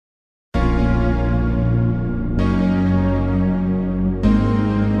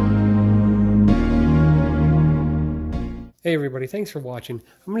Hey everybody, thanks for watching.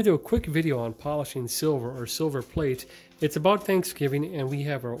 I'm going to do a quick video on polishing silver or silver plate. It's about Thanksgiving and we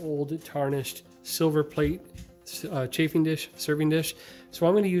have our old tarnished silver plate chafing dish, serving dish. So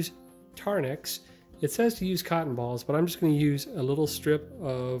I'm going to use Tarn-X. It says to use cotton balls, but I'm just going to use a little strip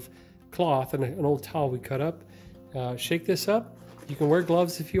of cloth and an old towel we cut up. Shake this up. You can wear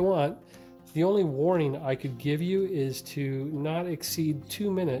gloves if you want. The only warning I could give you is to not exceed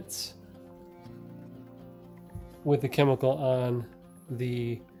 2 minutes with the chemical on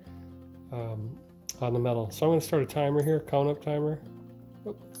the metal. So I'm going to start a timer here, count up timer.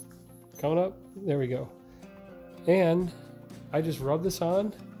 Oh, count up, there we go. And I just rub this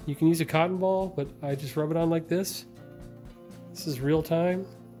on. You can use a cotton ball, but I just rub it on like this. This is real time.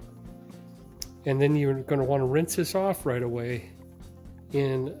 And then you're going to want to rinse this off right away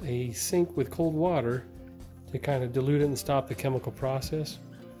in a sink with cold water to kind of dilute it and stop the chemical process.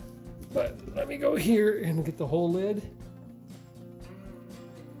 But let me go here and get the whole lid.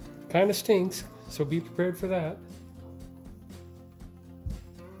 Kind of stinks, so be prepared for that.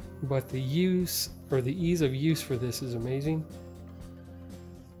 But the use, or the ease of use for this is amazing.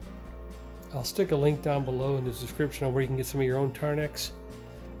 I'll stick a link down below in the description on where you can get some of your own Tarn-X.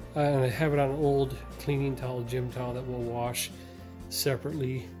 And I have it on an old cleaning towel, gym towel that we'll wash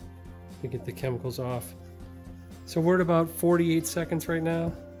separately to get the chemicals off. So we're at about 48 seconds right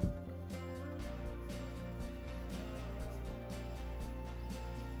now.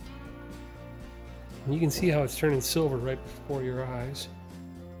 You can see how it's turning silver right before your eyes.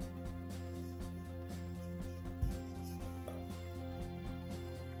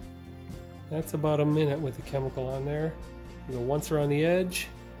 That's about a minute with the chemical on there. You go once around the edge,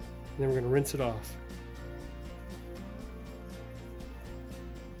 and then we're going to rinse it off.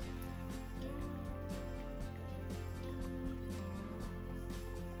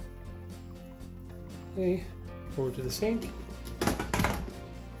 Okay, over to the sink.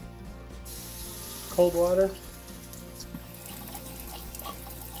 Cold water.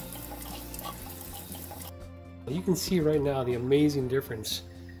 You can see right now the amazing difference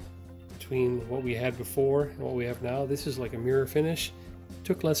between what we had before and what we have now. This is like a mirror finish. It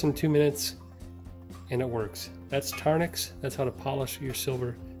took less than 2 minutes and it works. That's Tarn-X. That's how to polish your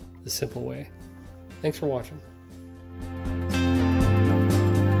silver the simple way. Thanks for watching.